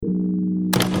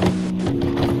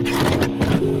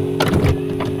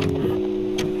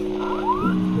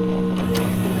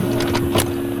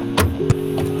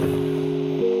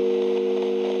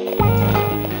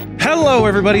Hello,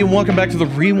 everybody, and welcome back to the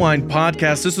Rewind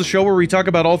Podcast. This is the show where we talk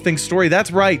about all things story.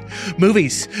 That's right,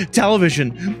 movies,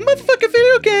 television, motherfucking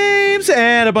video games,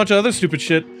 and a bunch of other stupid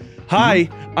shit. Hi,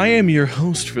 I am your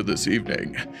host for this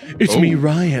evening. It's me,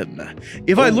 Ryan.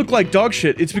 If I look like dog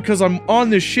shit, it's because I'm on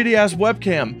this shitty-ass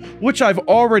webcam, which I've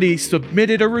already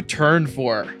submitted a return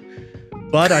for.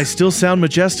 But I still sound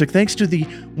majestic thanks to the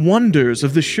wonders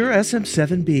of the Shure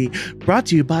SM7B, brought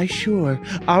to you by Shure,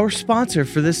 our sponsor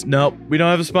for this. Nope, we don't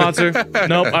have a sponsor.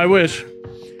 Nope, I wish.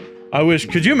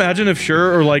 Could you imagine if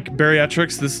Shure or like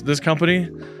Bariatrics, this company,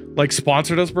 like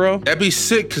sponsored us, bro? That'd be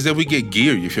sick, because then we get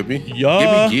gear, you feel me? Yeah,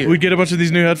 Give me gear. We get a bunch of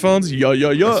these new headphones. Yeah.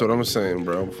 That's what I'm saying,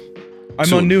 bro.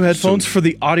 I'm on new headphones for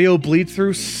the audio bleed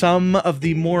through. Some of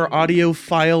the more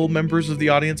audiophile members of the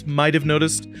audience might have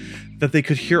noticed that they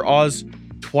could hear Oz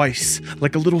twice,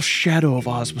 like a little shadow of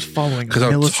Oz was following a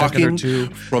millisecond or two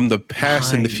from the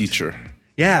past and the future.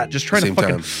 Yeah, just trying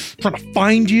to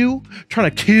find you, trying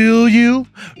to kill you.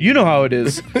 You know how it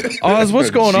is. Oz,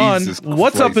 what's going on?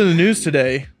 What's up in the news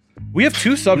today? We have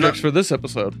two subjects for this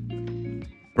episode.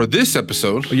 For this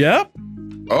episode? Yeah.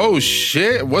 Oh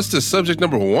shit, what's the subject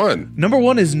number one? Number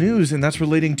one is news, and that's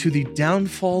relating to the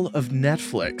downfall of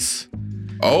Netflix.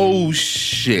 Oh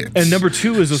shit. And number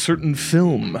two is a certain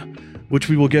film, which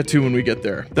we will get to when we get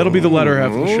there. That'll be the latter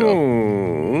half of the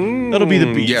show. That'll be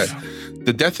the beef. Yeah.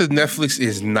 The death of Netflix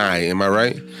is nigh, am I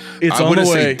right? It's I on the way. wouldn't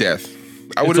say death.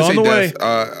 I wouldn't say death.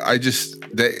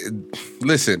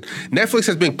 Listen, Netflix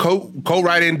has been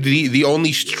co-writing the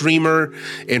only streamer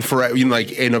in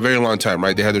a very long time,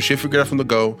 right? They had their shit figured out from the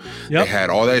go. Yep. They had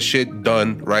all that shit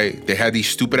done, right? They had these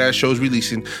stupid ass shows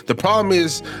releasing. The problem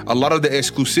is a lot of the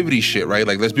exclusivity shit, right?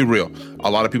 Like, let's be real.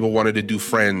 A lot of people wanted to do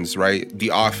Friends, right?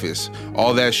 The Office,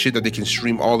 all that shit that they can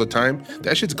stream all the time.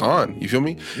 That shit's gone. You feel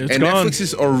me? It's gone.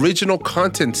 Netflix's original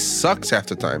content sucks half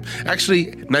the time. Actually,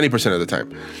 90% of the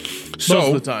time. So, most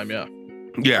of the time, yeah.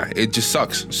 Yeah, it just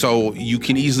sucks. So you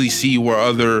can easily see where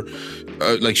other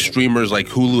like streamers like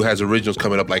Hulu has originals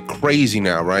coming up like crazy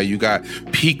now, right? You got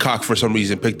Peacock for some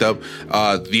reason picked up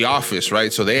The Office,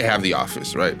 right? So they have The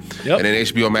Office, right? Yep. And then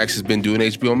HBO Max has been doing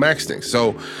HBO Max things.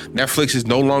 So Netflix is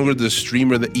no longer the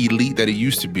streamer, the elite that it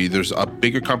used to be. There's a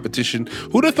bigger competition.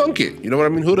 Who'd have thunk it? You know what I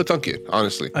mean? Who'd have thunk it,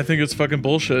 honestly? I think it's fucking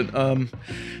bullshit.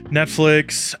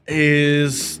 Netflix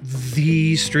is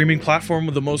the streaming platform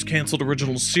with the most canceled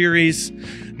original series.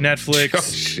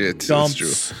 Netflix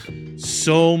dumps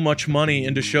so much money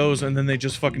into shows and then they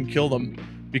just fucking kill them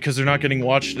because they're not getting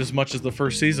watched as much as the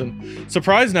first season.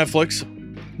 Surprise, Netflix.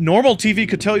 Normal TV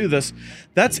could tell you this.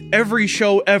 That's every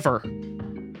show ever.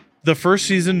 The first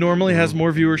season normally has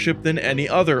more viewership than any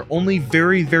other. Only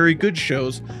very, very good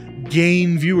shows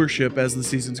gain viewership as the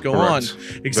seasons go on.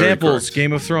 Examples,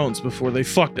 Game of Thrones before they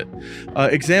fucked it.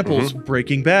 Examples,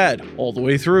 Breaking Bad all the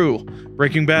way through.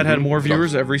 Breaking Bad had more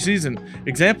viewers every season.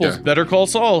 Examples, Better Call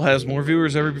Saul has more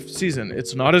viewers every season.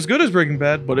 It's not as good as Breaking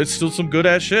Bad, but it's still some good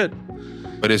ass shit.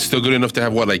 But it's still good enough to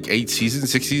have what, like 8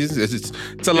 seasons, 6 seasons? It's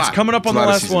a lot. It's coming up on the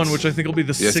last one, which I think will be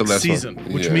the 6th season,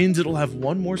 which means it'll have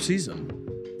one more season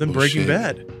than Breaking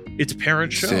Bad. Its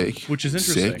parent show, which is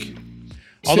interesting.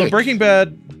 Although Breaking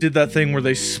Bad did that thing where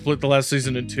they split the last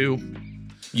season in 2.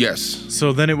 Yes.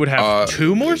 So then it would have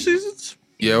 2 more seasons?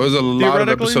 Yeah, it was a lot of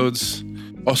episodes.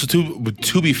 Also,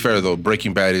 to be fair, though,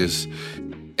 Breaking Bad is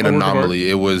an anomaly.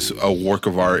 It was a work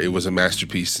of art. It was a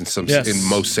masterpiece in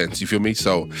most sense. You feel me?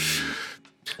 So...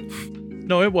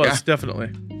 No, it was,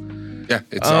 definitely. Yeah,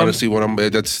 it's honestly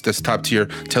that's top tier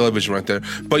television right there.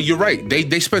 But you're right.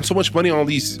 They spent so much money on all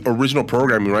these original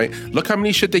programming, right? Look how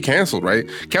many shit they canceled, right?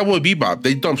 Cowboy Bebop,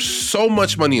 they dumped so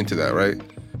much money into that, right?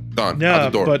 Gone,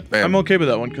 out the door. But bam. I'm okay with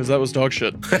that one because that was dog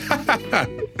shit.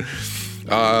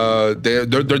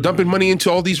 They're dumping money into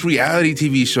all these reality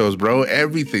TV shows, bro.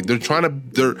 Everything.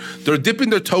 They're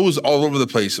dipping their toes all over the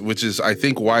place, which is I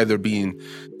think why they're being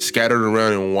scattered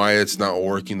around and why it's not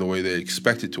working the way they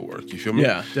expect it to work. You feel me?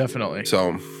 Yeah, definitely.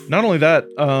 So not only that,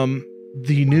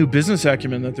 the new business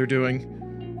acumen that they're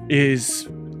doing is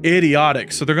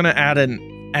idiotic. So they're gonna add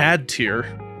an ad tier.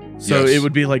 So it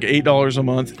would be like $8 a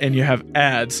month and you have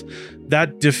ads.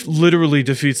 That literally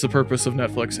defeats the purpose of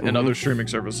Netflix and other streaming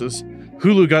services.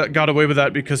 Hulu got away with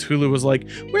that because Hulu was like,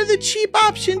 we're the cheap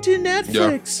option to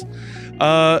Netflix.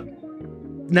 Yeah.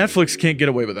 Netflix can't get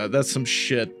away with that. That's some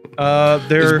shit.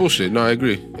 It's bullshit. No, I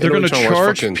agree. They're going to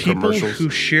charge people who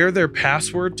share their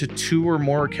password to 2 or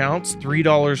more accounts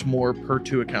 $3 more per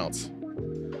 2 accounts.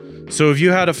 So if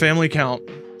you had a family account,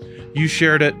 you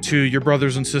shared it to your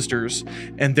brothers and sisters,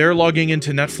 and they're logging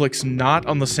into Netflix not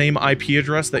on the same IP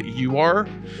address that you are,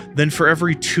 then for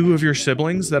every 2 of your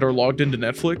siblings that are logged into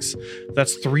Netflix,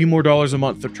 that's $3 more a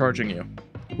month they're charging you,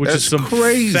 which is some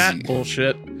crazy fat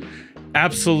bullshit.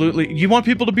 Absolutely. You want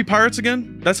people to be pirates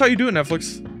again? That's how you do it,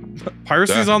 Netflix.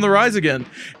 Piracy's on the rise again.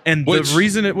 And the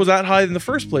reason it was that high in the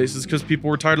first place is because people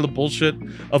were tired of the bullshit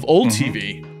of old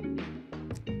TV.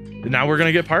 And now we're going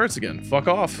to get pirates again. Fuck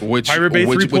off. Pirate Bay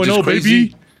 3.0,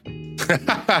 baby.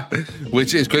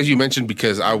 Which is crazy you mentioned,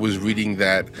 because I was reading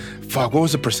that, what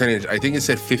was the percentage? I think it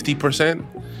said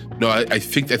 50%. No, I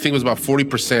think it was about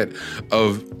 40%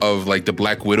 of like the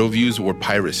Black Widow views were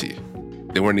piracy.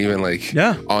 They weren't even like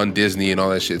on Disney and all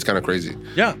that shit. It's kind of crazy.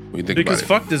 Yeah, when you think because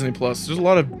fuck Disney Plus. There's a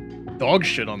lot of dog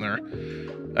shit on there,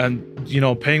 and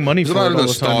paying money for a lot of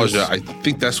nostalgia. I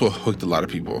think that's what hooked a lot of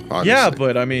people. Honestly. Yeah,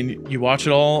 but I mean, you watch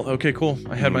it all. Okay, cool.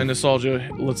 I had my nostalgia.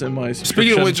 Let's end my subscription.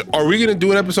 Speaking of which, are we gonna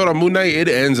do an episode on Moon Knight? It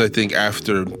ends, I think,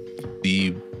 after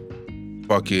the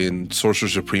fucking Sorcerer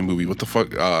Supreme movie. What the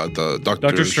fuck? The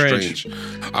Doctor Strange.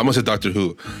 I almost said Doctor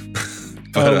Who.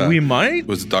 But, we might. It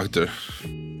was the Doctor.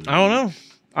 I don't know.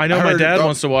 I know my dad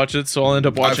wants to watch it, so I'll end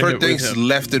up watching it with him. I've heard things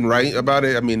left and right about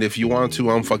it. I mean, if you want to,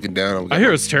 I'm fucking down. I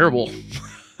hear it's terrible.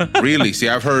 Really? See,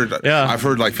 I've heard like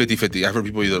 50-50. I've heard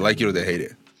people either like it or they hate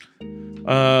it.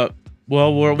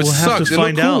 Well, we'll have to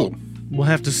find out. We'll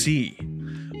have to see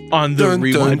on the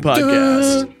Rewind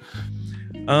podcast.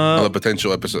 On a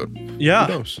potential episode. Yeah.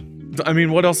 Who knows? I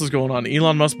mean, what else is going on?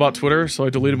 Elon Musk bought Twitter, so I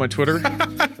deleted my Twitter.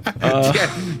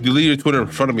 Delete your Twitter in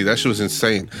front of me. That shit was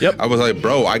insane. Yep. I was like,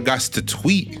 bro, I got to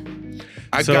tweet.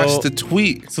 got to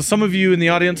tweet. So some of you in the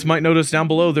audience might notice down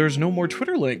below there's no more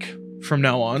Twitter link from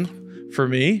now on for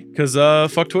me, because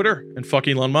fuck Twitter and fuck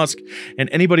Elon Musk. And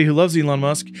anybody who loves Elon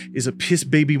Musk is a piss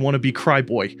baby wannabe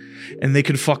cryboy, and they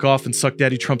can fuck off and suck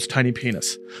Daddy Trump's tiny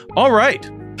penis. All right.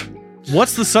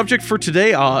 What's the subject for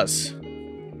today, Oz?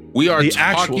 We are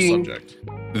talking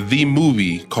the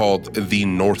movie called The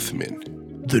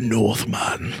Northman. The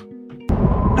Northman.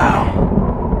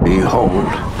 Now, behold.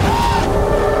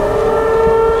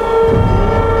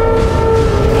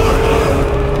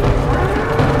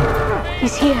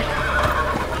 He's here.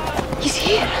 He's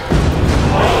here.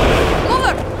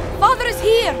 Mother! Father is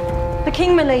here! The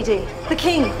king, milady. The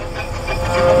king.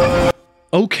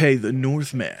 Okay, The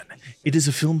Northman. It is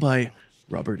a film by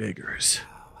Robert Eggers.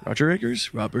 Roger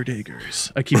Eggers? Robert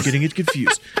Eggers. I keep getting it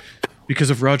confused because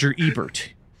of Roger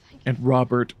Ebert and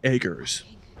Robert Eggers.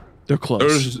 They're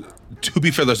close. To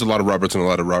be fair, there's a lot of Roberts and a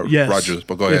lot of Rogers,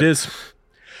 but go ahead. It is.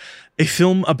 A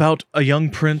film about a young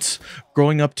prince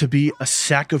growing up to be a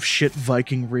sack of shit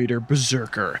Viking raider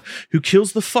berserker who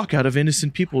kills the fuck out of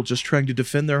innocent people just trying to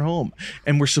defend their home,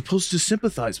 and we're supposed to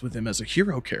sympathize with him as a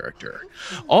hero character.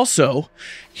 Also,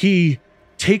 he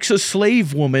takes a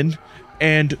slave woman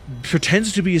and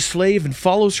pretends to be a slave and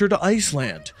follows her to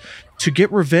Iceland to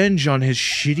get revenge on his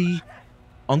shitty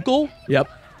uncle. Yep.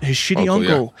 His shitty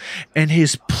uncle and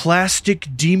his plastic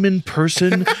demon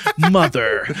person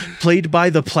mother, played by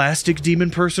the plastic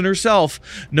demon person herself,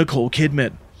 Nicole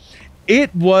Kidman.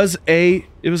 It was a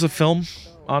film,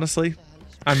 honestly.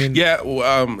 I mean,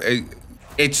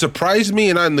 it surprised me,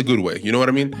 and not in the good way. You know what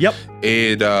I mean? Yep.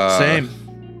 Same.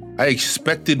 I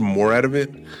expected more out of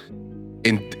it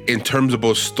in terms of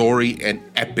both story and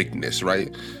epicness,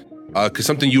 right? Because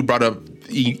something you brought up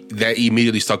that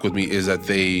immediately stuck with me is that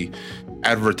they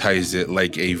advertised it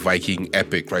like a Viking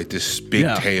epic, right? This big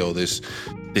tale, this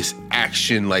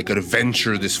action, like an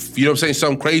adventure, this, you know what I'm saying?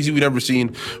 Something crazy we've never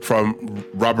seen from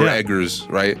Robert Eggers,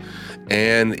 right?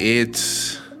 And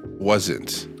it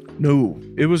wasn't. No,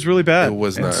 it was really bad. It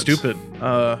was not. Stupid.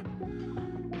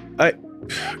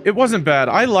 It wasn't bad.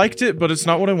 I liked it, but it's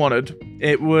not what I wanted.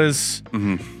 It was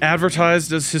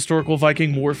advertised as historical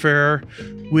Viking warfare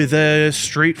with a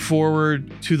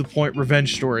straightforward, to the point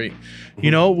revenge story. You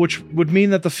know, which would mean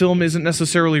that the film isn't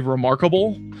necessarily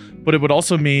remarkable, but it would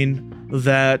also mean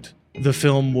that the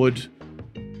film would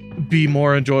be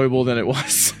more enjoyable than it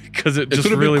was, because it just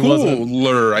really wasn't.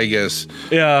 Cooler, I guess.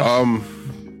 Yeah.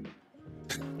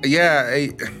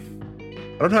 I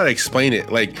don't know how to explain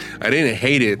it. Like, I didn't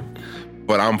hate it,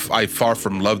 but I far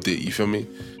from loved it. You feel me?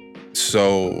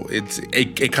 So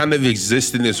it kind of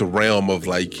exists in this realm of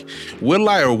like, will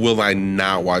I or will I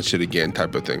not watch it again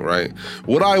type of thing, right?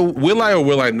 Will I or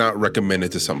will I not recommend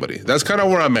it to somebody? That's kind of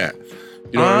where I'm at.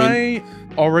 You know what I mean?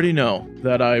 Already know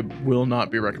that I will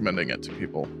not be recommending it to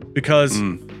people, because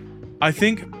I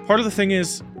think part of the thing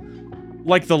is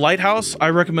like The Lighthouse, I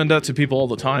recommend that to people all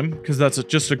the time because that's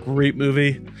just a great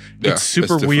movie. Yeah, it's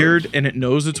super weird, and it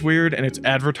knows it's weird, and it's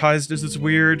advertised as it's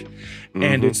weird,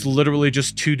 and it's literally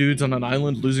just two dudes on an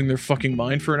island losing their fucking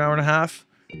mind for an hour and a half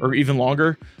or even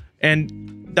longer,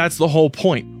 and that's the whole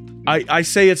point. I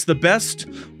say it's the best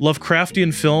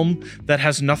Lovecraftian film that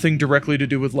has nothing directly to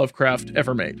do with Lovecraft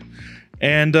ever made,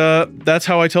 and that's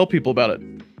how I tell people about it.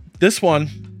 This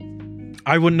one,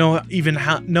 I wouldn't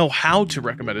know how to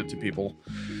recommend it to people.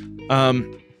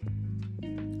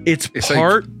 It's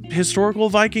part historical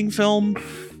Viking film.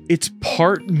 It's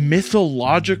part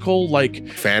mythological, like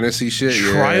fantasy shit.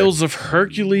 Trials of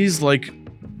Hercules, like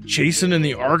Jason and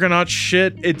the Argonaut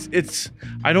shit. It's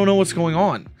I don't know what's going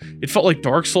on. It felt like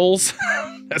Dark Souls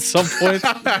at some point.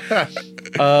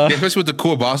 Especially with the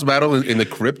cool boss battle in the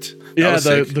crypt. Yeah,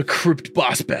 the crypt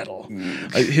boss battle.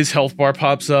 His health bar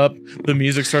pops up. The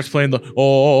music starts playing like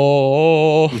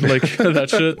that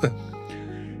shit.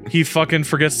 He fucking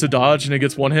forgets to dodge and it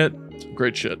gets one hit.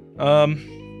 Great shit.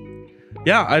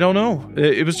 Yeah, I don't know.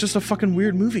 It was just a fucking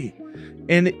weird movie.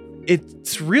 And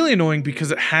it's really annoying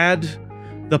because it had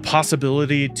the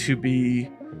possibility to be,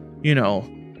 you know,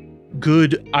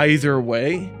 good either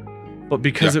way. But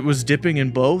because it was dipping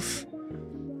in both,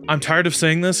 I'm tired of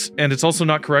saying this, and it's also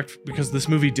not correct because this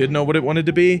movie did know what it wanted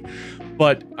to be,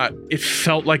 but it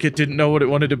felt like it didn't know what it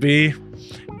wanted to be,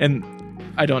 and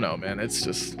I don't know, man. It's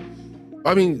just...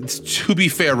 I mean, to be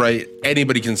fair, right,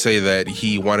 anybody can say that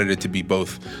he wanted it to be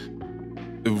both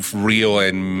real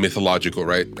and mythological,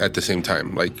 right, at the same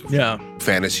time, like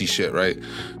fantasy shit, right?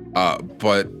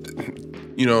 But,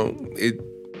 you know,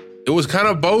 it was kind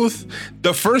of both.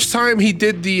 The first time he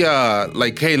did the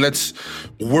like, hey,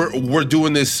 we're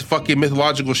doing this fucking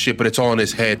mythological shit, but it's all in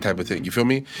his head type of thing. You feel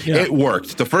me? Yeah. It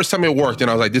worked. The first time it worked,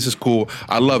 and I was like, this is cool.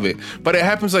 I love it. But it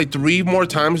happens like 3 more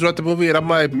times throughout the movie, and I'm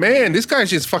like, man, this guy's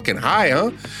just fucking high,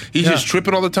 huh? He's just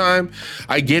tripping all the time.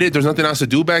 I get it. There's nothing else to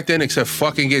do back then except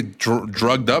fucking get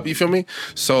drugged up. You feel me?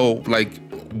 So like,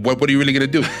 what are you really gonna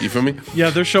do? You feel me? Yeah,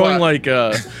 they're showing like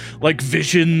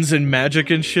visions and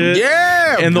magic and shit.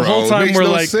 Yeah, and the whole time we're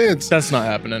like, sense. That's not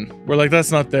happening. We're like,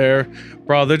 that's not there,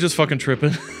 bro. They're just fucking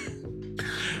tripping.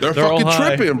 They're fucking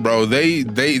tripping, bro. They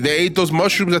ate those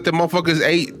mushrooms that the motherfuckers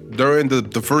ate during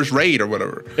the first raid or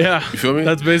whatever. Yeah, you feel me?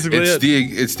 That's basically it.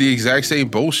 It's the exact same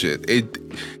bullshit.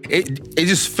 It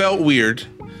just felt weird.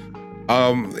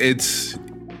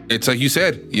 It's like you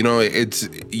said, you know,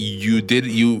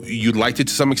 you liked it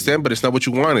to some extent, but it's not what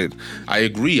you wanted. I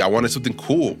agree. I wanted something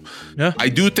cool. Yeah. I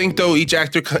do think though each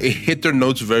actor hit their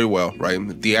notes very well, right?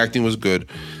 The acting was good.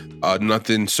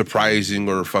 Nothing surprising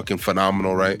or fucking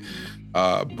phenomenal, right?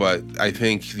 But I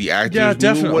think the actors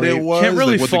knew what it was. Can't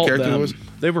really like what fault the character them. was.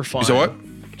 They were fine. So what?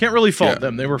 Can't really fault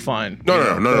them. They were fine.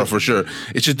 No, for sure.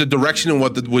 It's just the direction in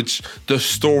which the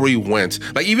story went.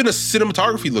 Like even the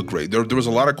cinematography looked great. There was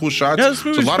a lot of cool shots. Yeah, this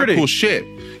movie's a lot pretty. of cool shit.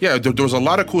 Yeah, there was a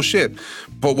lot of cool shit.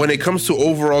 But when it comes to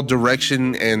overall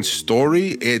direction and story,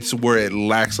 it's where it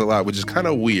lacks a lot, which is kind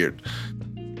of weird.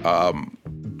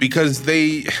 Because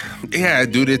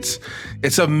dude, it's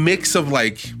a mix of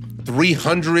like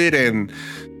 300 and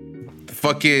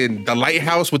fucking The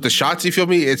Lighthouse with the shots. You feel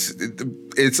me?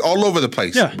 It's all over the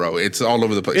place, bro. It's all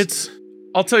over the place.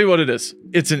 I'll tell you what it is.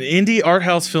 It's an indie art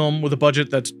house film with a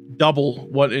budget that's double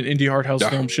what an indie art house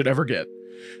film should ever get.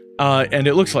 And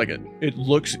it looks like it.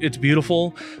 It's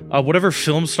beautiful. Whatever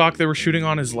film stock they were shooting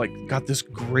on is like got this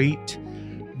great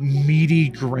meaty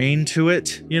grain to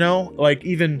it, you know? Like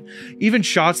even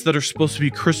shots that are supposed to be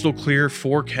crystal clear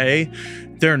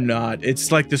 4K, they're not.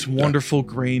 It's like this wonderful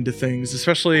grain to things.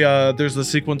 Especially there's the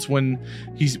sequence when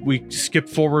we skip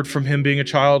forward from him being a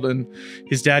child and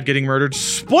his dad getting murdered.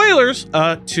 Spoilers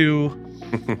to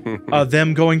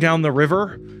them going down the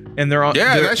river, and they're on.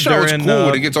 Yeah, that shot was cool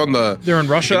when it gets on the. They're in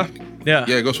Russia. Yeah,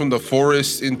 it goes from the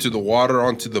forest into the water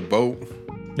onto the boat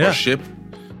or ship.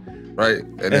 Right,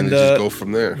 and then they just go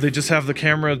from there. They just have the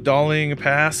camera dollying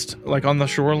past, like on the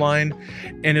shoreline,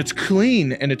 and it's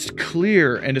clean, and it's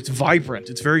clear, and it's vibrant.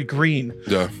 It's very green,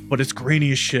 but it's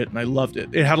grainy as shit, and I loved it.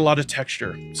 It had a lot of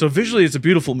texture. So visually, it's a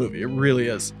beautiful movie. It really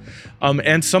is.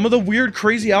 And some of the weird,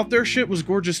 crazy out there shit was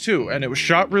gorgeous too, and it was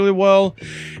shot really well.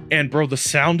 And bro, the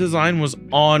sound design was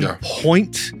on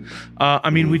point. I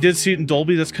mean, we did see it in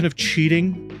Dolby. That's kind of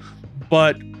cheating,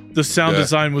 but the sound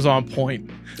design was on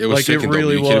point. It was sick. It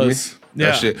really was. Yeah.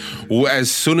 That shit. Well,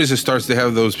 as soon as it starts to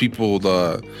have those people,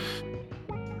 they're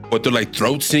like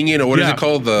throat singing, or what is it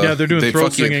called? They're doing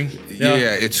throat singing.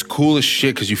 Yeah, it's cool as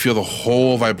shit because you feel the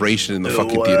whole vibration in the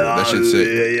fucking theater. That shit's sick.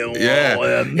 Yeah,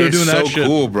 they're it's doing so that shit.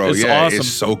 Cool, bro. It's awesome. Awesome. It's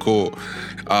so cool.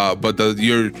 But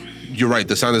you're right.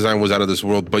 The sound design was out of this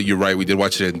world, but you're right. We did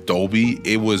watch it in Dolby.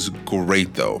 It was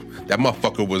great though. That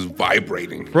motherfucker was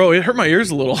vibrating. Bro, it hurt my ears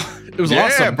a little. It was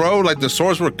awesome. Yeah, bro. Like the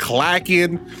swords were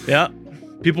clacking. Yeah.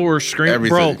 People were screaming.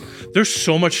 Everything. Bro, there's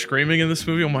so much screaming in this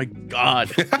movie. Oh my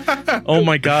God. Oh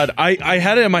my God. I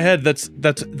had it in my head.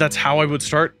 That's how I would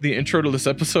start the intro to this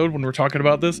episode when we're talking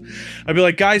about this. I'd be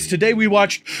like, guys, today we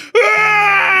watched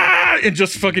and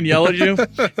just fucking yell at you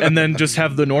and then just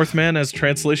have the Northman as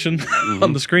translation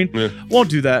on the screen. Yeah. Won't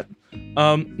do that.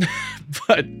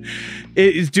 But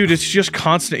dude, it's just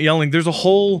constant yelling. There's a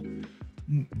whole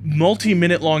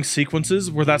multi-minute long sequences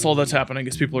where that's all that's happening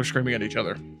is people are screaming at each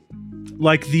other.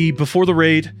 Like before the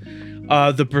raid,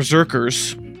 the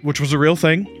Berserkers, which was a real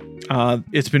thing.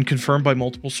 It's been confirmed by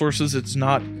multiple sources. It's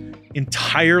not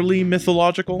entirely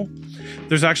mythological.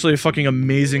 There's actually a fucking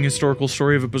amazing historical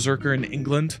story of a Berserker in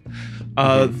England.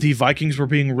 The Vikings were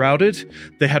being routed.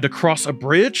 They had to cross a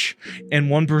bridge, and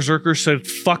one Berserker said,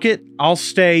 "Fuck it, I'll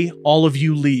stay, all of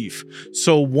you leave."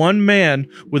 So one man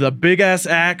with a big-ass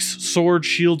axe, sword,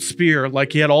 shield, spear,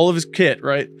 like he had all of his kit,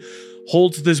 right,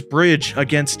 holds this bridge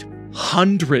against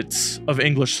hundreds of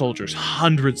English soldiers,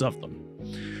 hundreds of them.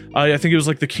 I think it was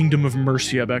like the Kingdom of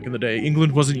Mercia back in the day.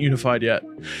 England wasn't unified yet.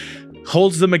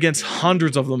 Holds them against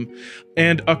hundreds of them.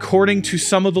 And according to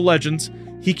some of the legends,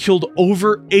 he killed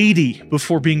over 80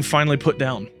 before being finally put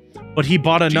down. But he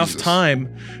bought enough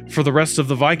time for the rest of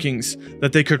the Vikings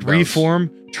that they could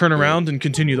reform, turn around, and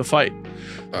continue the fight.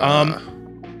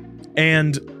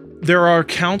 And there are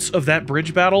accounts of that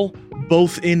bridge battle,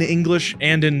 both in English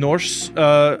and in Norse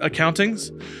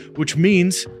accountings, which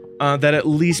means that at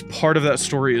least part of that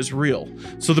story is real.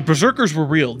 So the Berserkers were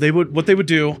real. What they would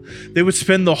do, they would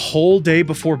spend the whole day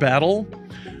before battle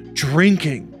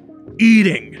drinking,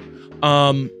 eating,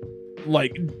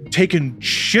 like taking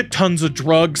shit tons of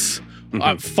drugs,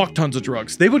 fuck tons of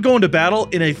drugs. They would go into battle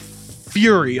in a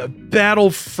fury, a battle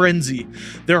frenzy.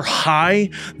 They're high.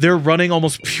 They're running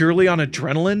almost purely on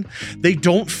adrenaline. They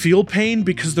don't feel pain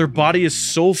because their body is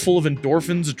so full of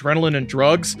endorphins, adrenaline, and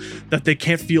drugs that they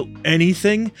can't feel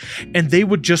anything. And they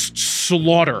would just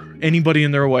slaughter anybody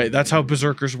in their way. That's how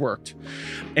Berserkers worked.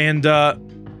 And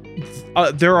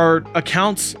there are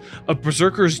accounts of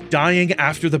Berserkers dying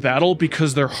after the battle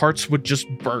because their hearts would just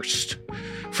burst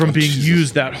from being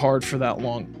used that hard for that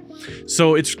long.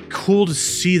 So it's cool to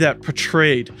see that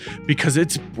portrayed because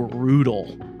it's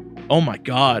brutal. Oh my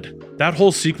God. That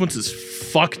whole sequence is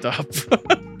fucked up.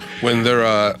 when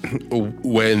they're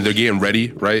getting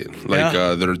ready, right? Like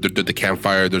they're at the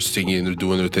campfire, they're singing, they're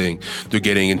doing their thing. They're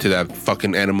getting into that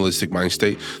fucking animalistic mind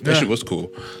state. That shit was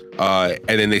cool. And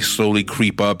then they slowly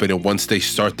creep up, and then once they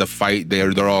start the fight,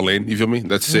 they're all in. You feel me?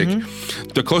 That's sick.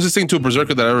 The closest thing to a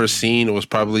Berserker that I've ever seen was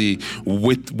probably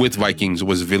with Vikings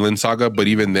was Villain Saga, but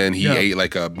even then he ate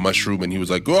like a mushroom and he was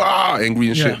like angry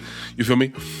and shit. You feel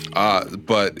me?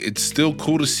 But it's still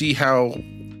cool to see how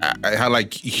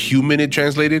like human it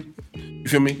translated. You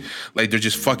feel me? Like they're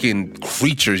just fucking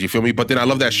creatures, you feel me? But then I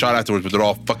love that shot afterwards, but they're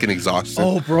all fucking exhausted.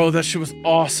 Oh, bro, that shit was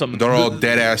awesome. They're all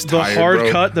dead ass tired, the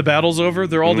hard cut, the battle's over,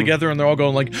 they're all together and they're all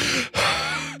going like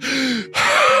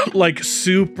like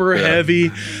super heavy.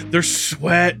 There's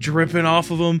sweat dripping off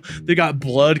of them. They got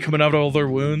blood coming out of all their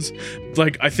wounds.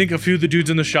 Like I think a few of the dudes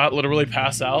in the shot literally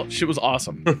pass out. Shit was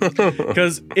awesome.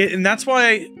 And that's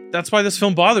why this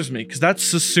film bothers me, because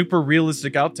that's a super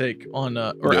realistic outtake on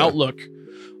outlook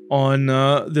on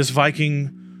this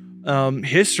Viking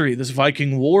history, this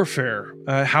Viking warfare,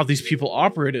 how these people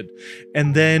operated.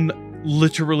 And then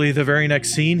literally the very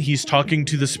next scene, he's talking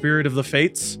to the spirit of the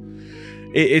fates.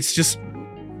 It's just,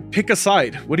 pick a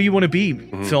side. What do you want to be,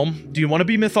 film? Do you want to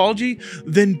be mythology?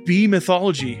 Then be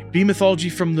mythology. Be mythology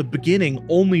from the beginning.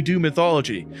 Only do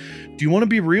mythology. Do you want to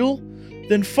be real?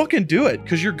 Then fucking do it,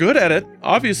 because you're good at it,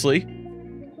 obviously.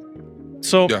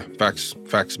 So yeah, facts,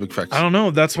 big facts. I don't know.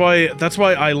 That's why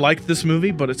I liked this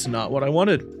movie, but it's not what I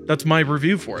wanted. That's my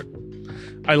review for it.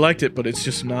 I liked it, but it's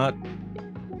just not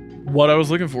what I was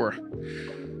looking for.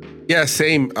 Yeah,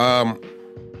 same.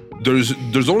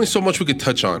 There's only so much we could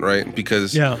touch on, right?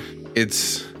 Because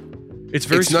it's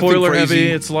very spoiler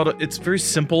heavy. It's very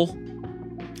simple.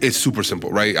 It's super simple,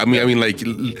 right? I mean, like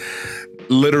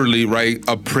literally, right?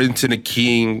 A prince and a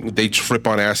king, they trip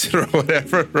on acid or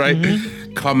whatever, right?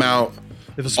 Come out.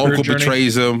 Uncle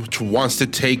betrays him, wants to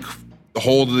take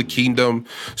hold of the kingdom.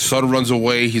 Son runs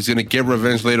away. He's gonna get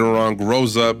revenge later on.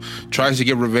 Grows up, tries to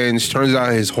get revenge. Turns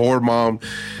out his whore mom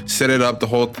set it up.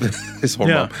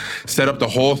 Mom set up the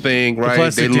whole thing.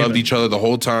 Right? They loved each other the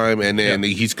whole time, and then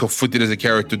he's conflicted as a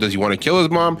character. Does he want to kill his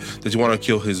mom? Does he want to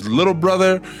kill his little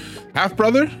brother, half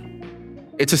brother?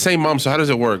 It's the same mom. So how does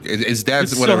it work? His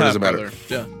dad's whatever. Doesn't matter.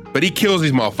 Yeah. But he kills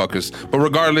these motherfuckers. But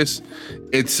regardless,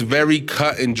 it's very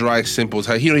cut and dry, simple. It's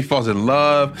how he falls in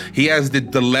love. He has the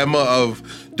dilemma of,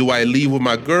 do I leave with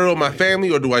my girl, my family,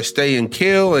 or do I stay and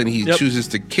kill? And he chooses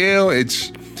to kill.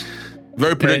 It's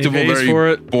very predictable,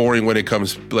 very boring when it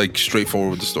comes like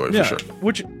straightforward with the story, for sure.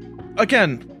 Which,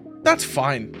 again, that's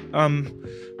fine.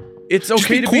 It's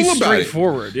okay to be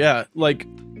straightforward. Yeah, like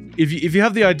if you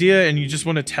have the idea and you just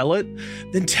want to tell it,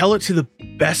 then tell it to the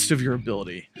best of your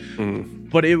ability.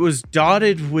 But it was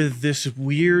dotted with this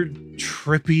weird,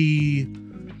 trippy,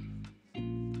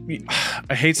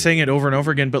 I hate saying it over and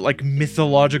over again, but like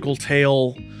mythological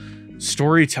tale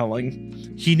storytelling.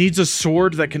 He needs a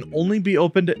sword that can only be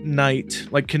opened at night,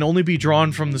 like can only be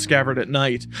drawn from the scabbard at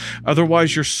night.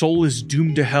 Otherwise, your soul is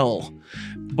doomed to hell.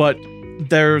 But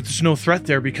there's no threat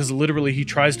there because literally he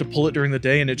tries to pull it during the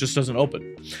day and it just doesn't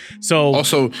open. So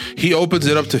also he opens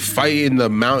it up to fight in the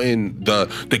mountain,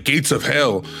 the gates of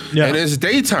hell. Yeah. And it's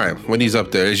daytime when he's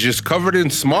up there. It's just covered in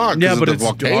smog. Yeah, but it's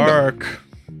volcano. Dark.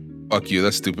 Fuck you.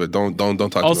 That's stupid. Don't talk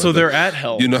to me. Also, they're at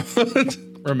hell. You know?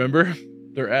 Remember?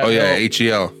 They're at hell. Oh yeah,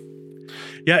 HEL.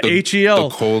 Yeah, HEL,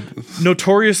 cold.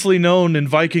 Notoriously known in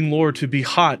Viking lore to be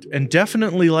hot and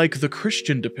definitely like the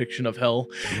Christian depiction of hell,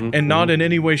 and not in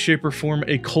any way, shape, or form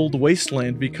a cold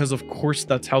wasteland, because of course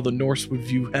that's how the Norse would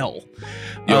view hell.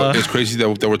 It's crazy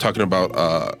that we're talking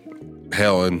about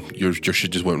hell and your shit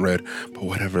just went red, but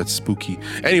whatever, it's spooky.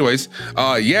 Anyways,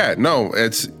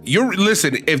 listen,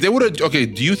 if they would have, okay,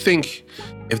 do you think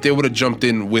if they would have jumped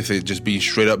in with it just being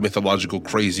straight up mythological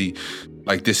crazy,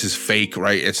 like this is fake,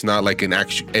 right? It's not like an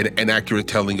accurate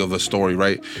telling of the story,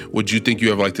 right? Would you think you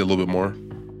have liked it a little bit more?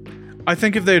 I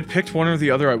think if they had picked one or the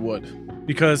other, I would.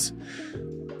 Because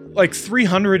like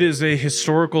 300 is a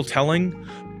historical telling,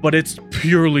 but it's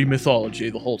purely mythology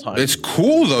the whole time. It's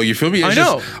cool though, you feel me? It's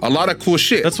just a lot of cool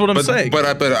shit. That's what I'm saying. But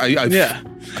I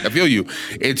feel you.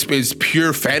 It's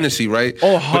pure fantasy, right?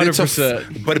 Oh,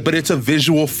 100%. But it's a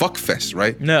visual fuck fest,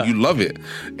 right? Yeah. You love it.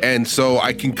 And so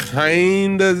I can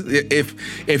kind of, if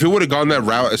it would have gone that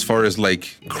route as far as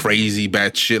like crazy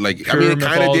bad shit, like, pure, I mean, it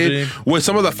kind of did. With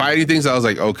some of the fighting things, I was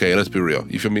like, okay, let's be real.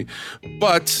 You feel me?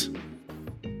 But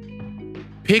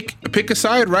pick a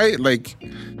side, right? Like,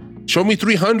 show me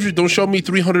 300. Don't show me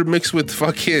 300 mixed with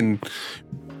fucking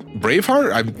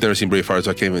Braveheart. I've never seen Braveheart,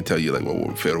 so I can't even tell you like what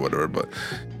would fit or whatever. But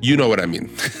you know what I mean.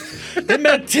 They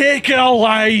may take our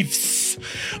lives,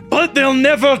 but they'll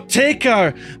never take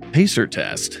our pacer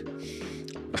test.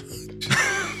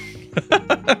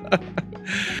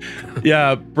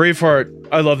 Yeah, Braveheart.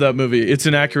 I love that movie. It's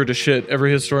inaccurate as shit.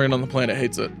 Every historian on the planet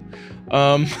hates it.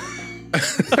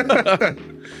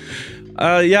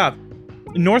 Yeah.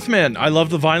 Northman, I love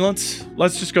the violence.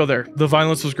 Let's just go there. The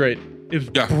violence was great. It was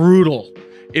brutal.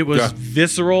 It was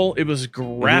visceral. It was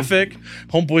graphic.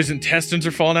 Homeboy's intestines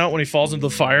are falling out when he falls into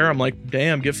the fire. I'm like,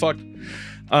 damn, get fucked.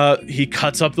 He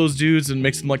cuts up those dudes and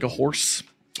makes them like a horse.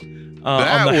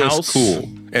 That on the was house. Cool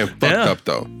and fucked up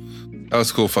though. That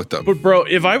was cool, fucked up. But bro,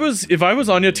 if I was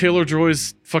Anya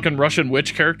Taylor-Joy's fucking Russian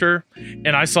witch character, and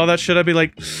I saw that shit, I'd be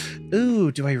like,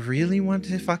 ooh, do I really want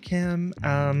to fuck him?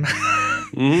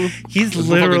 He's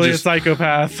literally a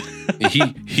psychopath.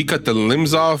 he cut the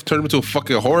limbs off, turned him into a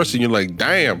fucking horse, and you're like,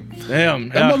 damn,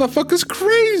 that motherfucker's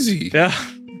crazy. Yeah,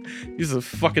 he's a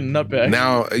fucking nutbag.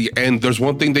 Now, and there's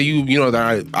one thing that you know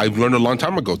that I learned a long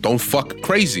time ago: don't fuck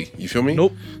crazy. You feel me?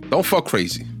 Nope. Don't fuck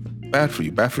crazy. Bad for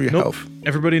you. Bad for your health.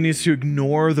 Everybody needs to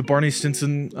ignore the Barney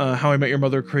Stinson How I Met Your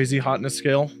Mother crazy hotness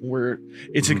scale, where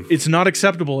it's not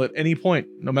acceptable at any point,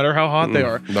 no matter how hot they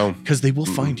are. No, because they will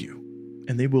find you,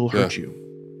 and they will hurt you,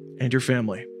 and your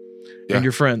family, and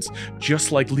your friends,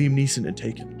 just like Liam Neeson had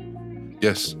Taken.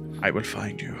 Yes, I would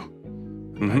find you.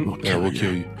 We'll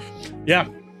kill you. Yeah.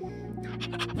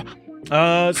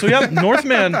 So yeah,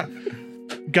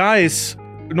 Northman, guys,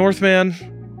 Northman.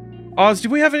 Oz, do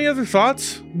we have any other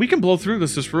thoughts? We can blow through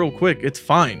this just real quick. It's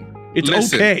fine. It's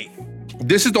okay.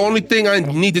 This is the only thing I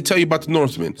need to tell you about the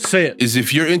Northman. Say it. Is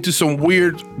if you're into some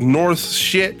weird North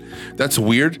shit, that's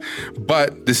weird,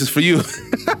 but this is for you.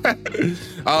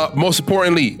 Most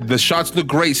importantly, the shots look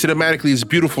great. Cinematically, it's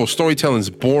beautiful. Storytelling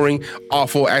is boring,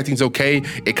 awful. Acting's okay.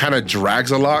 It kind of drags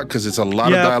a lot because it's a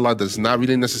lot of dialogue that's not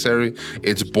really necessary.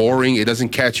 It's boring. It doesn't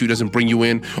catch you. It doesn't bring you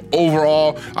in.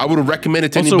 Overall, I would recommend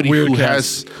it to anybody who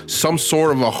has some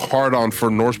sort of a hard-on for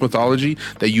Norse mythology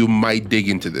that you might dig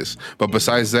into this. But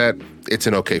besides that, it's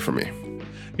an okay for me.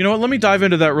 You know what? Let me dive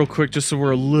into that real quick just so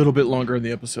we're a little bit longer in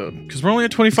the episode. Because we're only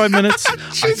at 25 minutes.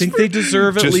 I think they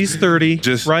deserve at least 30,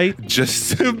 right?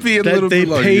 Just to be a little bit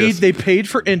longer. They paid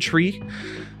for entry.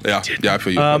 Yeah, I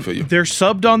feel you. They're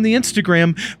subbed on the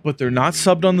Instagram, but they're not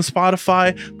subbed on the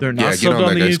Spotify. They're not subbed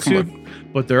on the YouTube.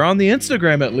 but they're on the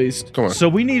Instagram at least. Come on. So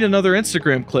we need another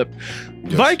Instagram clip.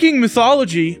 Yes. Viking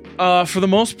mythology, for the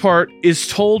most part, is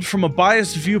told from a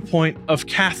biased viewpoint of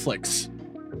Catholics.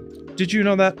 Did you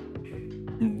know that?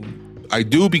 I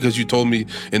do, because you told me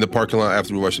in the parking lot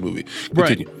after we watched the movie.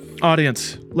 Continue. Right.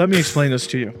 Audience, let me explain this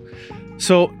to you.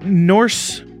 So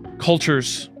Norse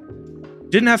cultures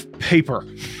didn't have paper.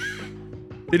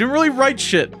 They didn't really write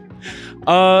shit.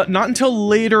 Not until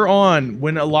later on,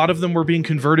 when a lot of them were being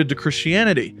converted to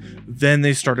Christianity, then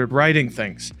they started writing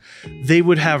things. They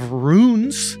would have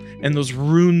runes, and those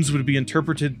runes would be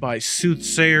interpreted by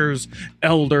soothsayers,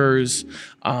 elders,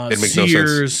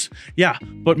 seers. No, yeah,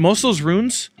 but most of those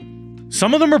runes,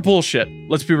 some of them are bullshit.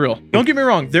 Let's be real. Don't get me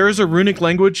wrong. There is a runic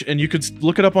language, and you could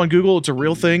look it up on Google. It's a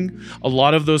real thing. A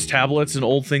lot of those tablets and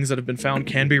old things that have been found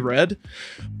can be read,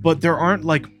 but there aren't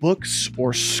like books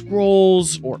or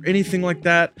scrolls or anything like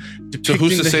that depicting. So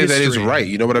who's to say that is right?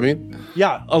 You know what I mean?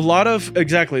 Yeah, a lot of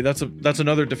exactly. That's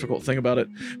another difficult thing about it,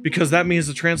 because that means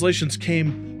the translations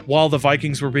came while the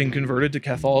Vikings were being converted to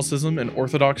Catholicism and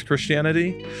Orthodox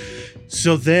Christianity.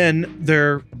 So then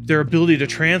their ability to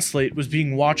translate was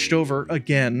being watched over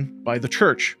again by the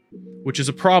church, which is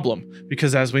a problem,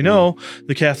 because as we know,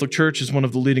 the Catholic Church is one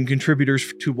of the leading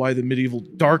contributors to why the medieval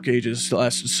Dark Ages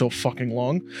lasted so fucking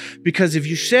long. Because if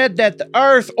you said that the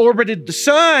Earth orbited the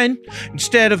sun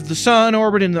instead of the sun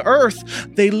orbiting the Earth,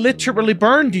 they literally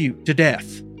burned you to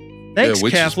death. Thanks,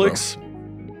 Catholics.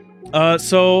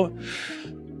 So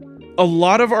a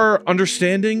lot of our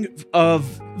understanding of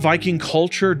Viking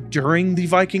culture during the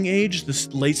Viking Age,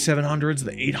 this late 700s,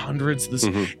 the 800s, this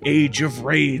age of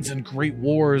raids and great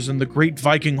wars and the Great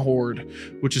Viking Horde,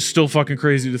 which is still fucking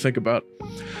crazy to think about,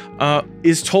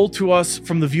 is told to us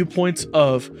from the viewpoints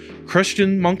of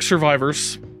Christian monk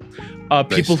survivors,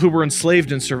 people who were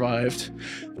enslaved and survived,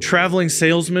 traveling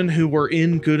salesmen who were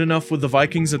in good enough with the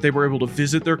Vikings that they were able to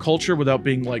visit their culture without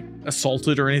being like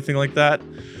assaulted or anything like that.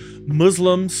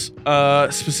 Muslims,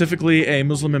 specifically a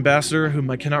Muslim ambassador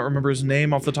whom I cannot remember his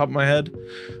name off the top of my head,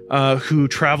 who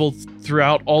traveled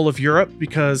throughout all of Europe,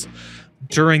 because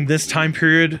during this time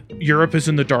period, Europe is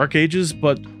in the Dark Ages,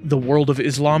 but the world of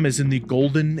Islam is in the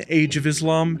Golden Age of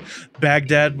Islam.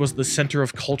 Baghdad was the center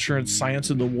of culture and science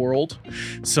in the world.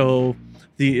 So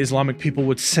the Islamic people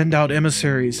would send out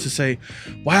emissaries to say,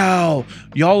 wow,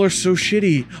 y'all are so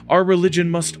shitty. Our religion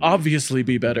must obviously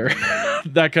be better.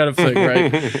 That kind of thing,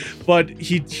 right? But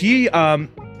he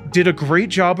did a great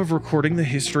job of recording the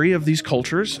history of these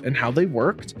cultures and how they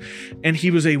worked. And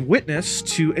he was a witness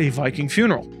to a Viking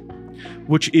funeral,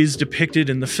 which is depicted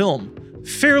in the film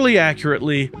fairly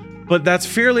accurately, but that's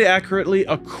fairly accurately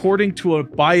according to a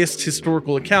biased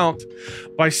historical account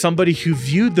by somebody who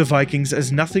viewed the Vikings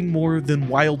as nothing more than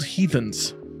wild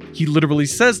heathens. He literally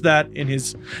says that in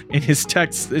his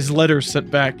text, his letters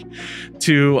sent back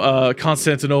to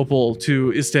Constantinople,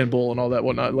 to Istanbul, and all that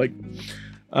whatnot, like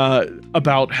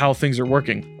about how things are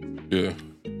working. Yeah.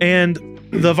 And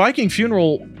the Viking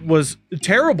funeral was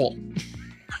terrible.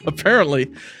 Apparently,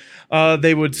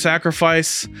 they would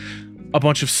sacrifice a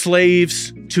bunch of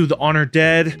slaves to the honored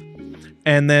dead,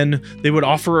 and then they would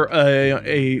offer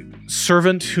a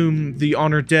servant whom the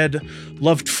honored dead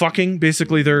loved fucking,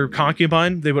 basically their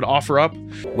concubine, they would offer up.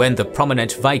 When the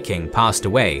prominent Viking passed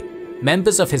away,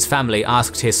 members of his family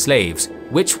asked his slaves,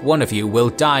 which one of you will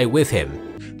die with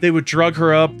him? They would drug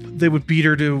her up, they would beat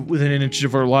her to within an inch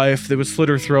of her life, they would slit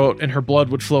her throat, and her blood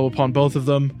would flow upon both of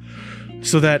them,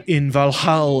 so that in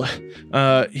Valhalla,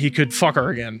 he could fuck her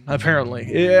again,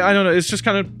 apparently. I don't know, it's just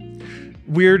kind of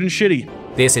weird and shitty.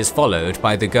 This is followed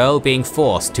by the girl being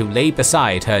forced to lay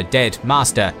beside her dead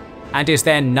master, and is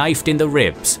then knifed in the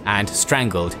ribs and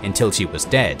strangled until she was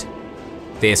dead.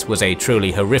 This was a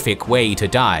truly horrific way to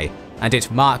die, and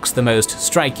it marks the most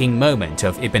striking moment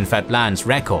of Ibn Fadlan's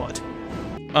record.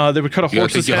 They would cut a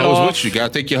horse's head off. You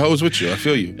gotta take your hose with you, I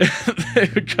feel you. They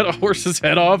would cut a horse's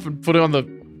head off and put it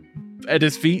at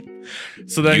his feet,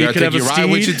 so that he could have a steed.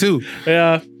 Ride with you too.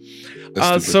 Yeah.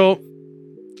 So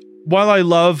while I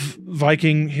love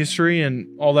Viking history and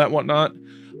all that whatnot,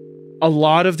 a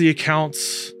lot of the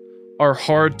accounts are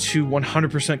hard to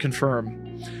 100%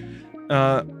 confirm.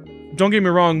 Don't get me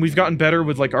wrong, we've gotten better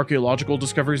with like archaeological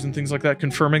discoveries and things like that,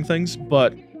 confirming things,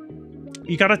 but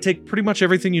you gotta take pretty much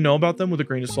everything you know about them with a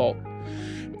grain of salt.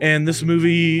 And this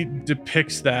movie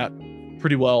depicts that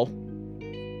pretty well.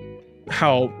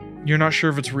 How you're not sure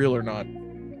if it's real or not.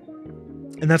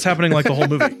 And that's happening like the whole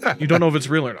movie. You don't know if it's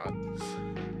real or not.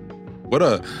 What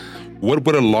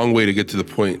a long way to get to the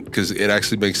point, because it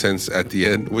actually makes sense at the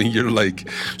end when you're like,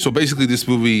 so basically this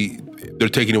movie, they're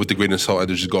taking it with the grain of salt and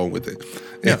they're just going with it.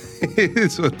 Yeah.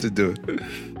 It's what to do.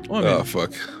 Well, I mean,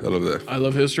 fuck. I love that. I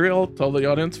love history. I'll tell the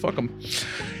audience, fuck them.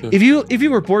 Yeah. If you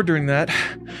were bored during that,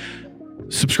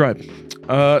 subscribe.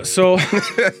 So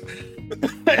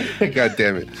God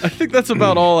damn it. I think that's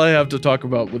about all I have to talk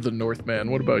about with the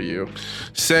Northman. What about you?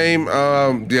 Same.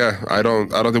 Yeah, I don't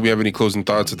think we have any closing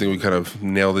thoughts. I think we kind of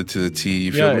nailed it to the T.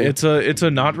 You feel me? It's a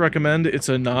not recommend. It's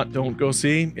a not don't go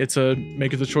see. It's a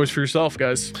make it the choice for yourself,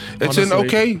 guys. It's honestly. An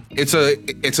okay. It's a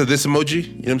this emoji.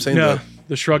 You know what I'm saying? Yeah.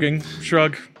 The shrugging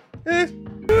shrug.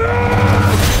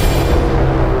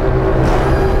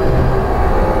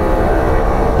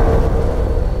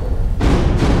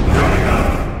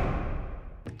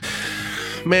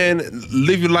 Man,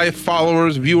 live your life,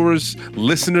 followers, viewers,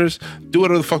 listeners. Do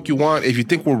whatever the fuck you want. If you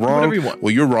think we're wrong,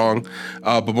 well, you're wrong.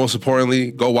 But most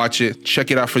importantly, go watch it,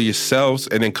 check it out for yourselves,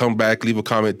 and then come back, leave a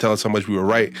comment, tell us how much we were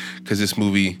right. Because this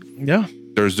movie,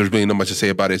 there's really not much to say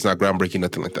about it. It's not groundbreaking,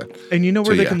 nothing like that. And you know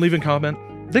where they can leave a comment?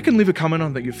 They can leave a comment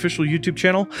on the official YouTube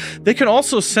channel. They can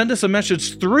also send us a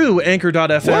message through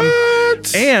anchor.fm.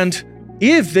 What? And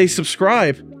if they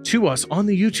subscribe to us on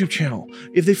the YouTube channel,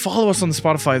 if they follow us on the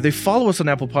Spotify, if they follow us on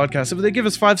Apple Podcasts, if they give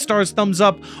us 5 stars, thumbs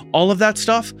up, all of that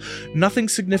stuff, nothing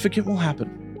significant will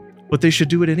happen. But they should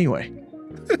do it anyway.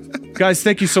 Guys,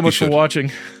 thank you so much for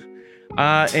watching.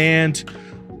 And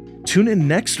tune in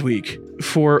next week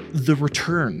for the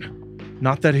return,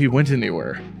 not that he went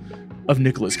anywhere, of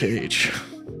Nicolas Cage.